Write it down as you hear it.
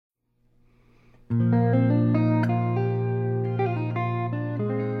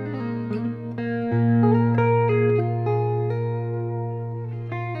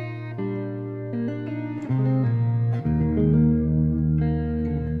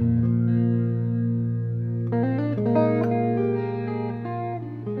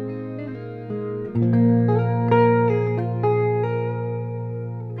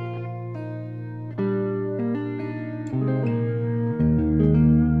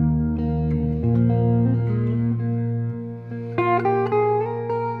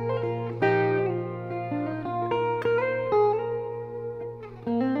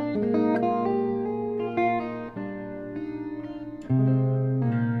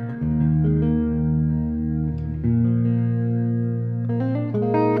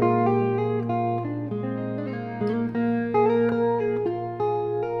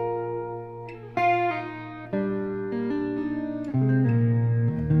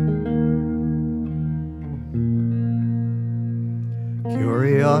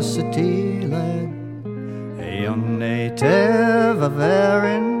curiosity led a young native of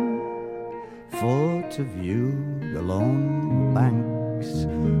Erin for to view the lone banks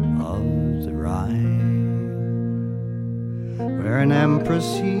of the Rhine, where an empress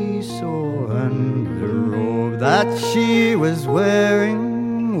he saw, and the robe that she was wearing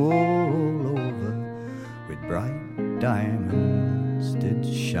all over with bright diamonds did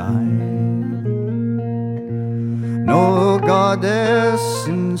shine. No goddess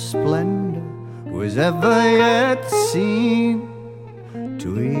in splendor was ever yet seen to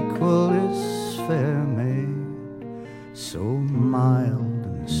equal this fair maid, so mild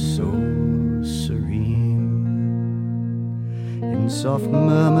and so serene. In soft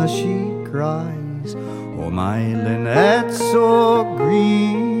murmur she cries, "Oh, my linnet so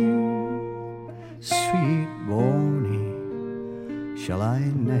green, sweet Bonnie, shall I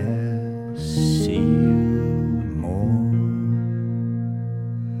ne'er see you more?"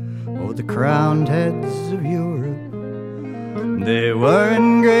 Oh, the crowned heads of Europe, they were in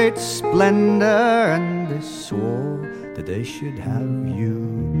great splendor, and they swore that they should have you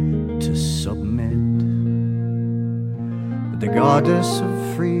to submit. But the goddess of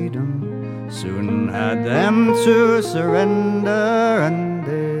freedom soon had them to surrender, and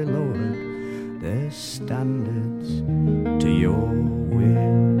they lowered their standards to your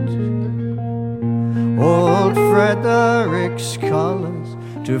wit. Old Frederick's colours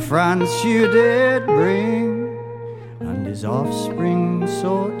to France you did bring, and his offspring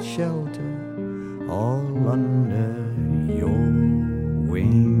sought shelter all under your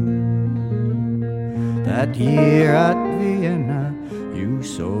wing. That year at Vienna you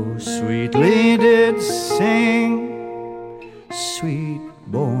so sweetly did sing, "Sweet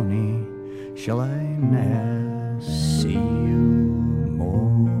Bonnie, shall I ne'er see you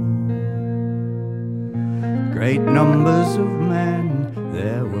more?" Great numbers of men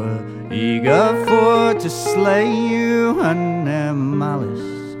there were eager for to slay you, and their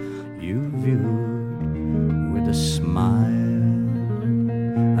malice you viewed with a smile,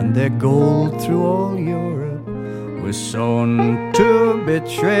 and their gold through all Europe was sown to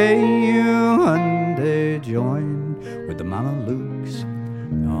betray you, and they joined with the Mamelukes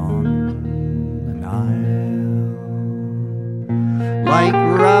on the Nile. Like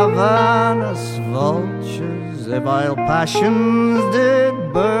ravenous vultures their vile passions did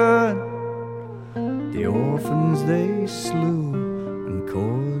burn, the orphans they slew and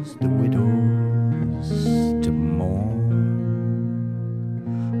caused the widows to mourn.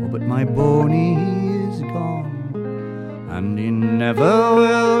 Oh, but my Bonnie is gone, and he never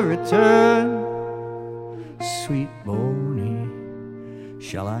will return. Sweet Bonnie,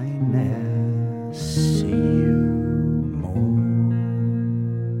 shall I ne'er see you more?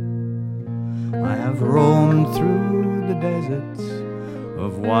 I have roamed through the deserts of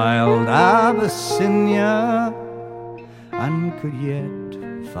wild Abyssinia, and could yet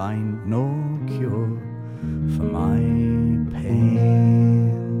find no cure for my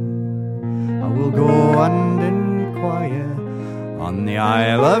pain. I will go and inquire on the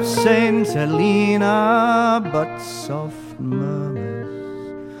Isle of Saint Helena, but soft murmurs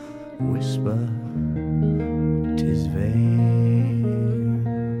whisper 'tis vain.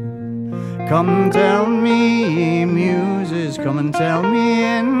 Come tell me, muses, come and tell me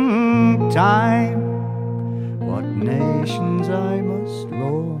in time what nations I must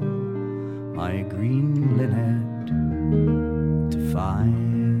roam my green linnet to find.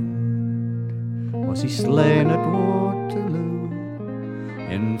 Was he slain at Waterloo,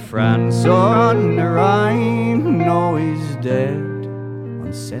 in France or on the Rhine? No, he's dead on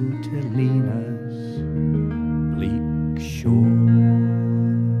St. Helena's bleak shore.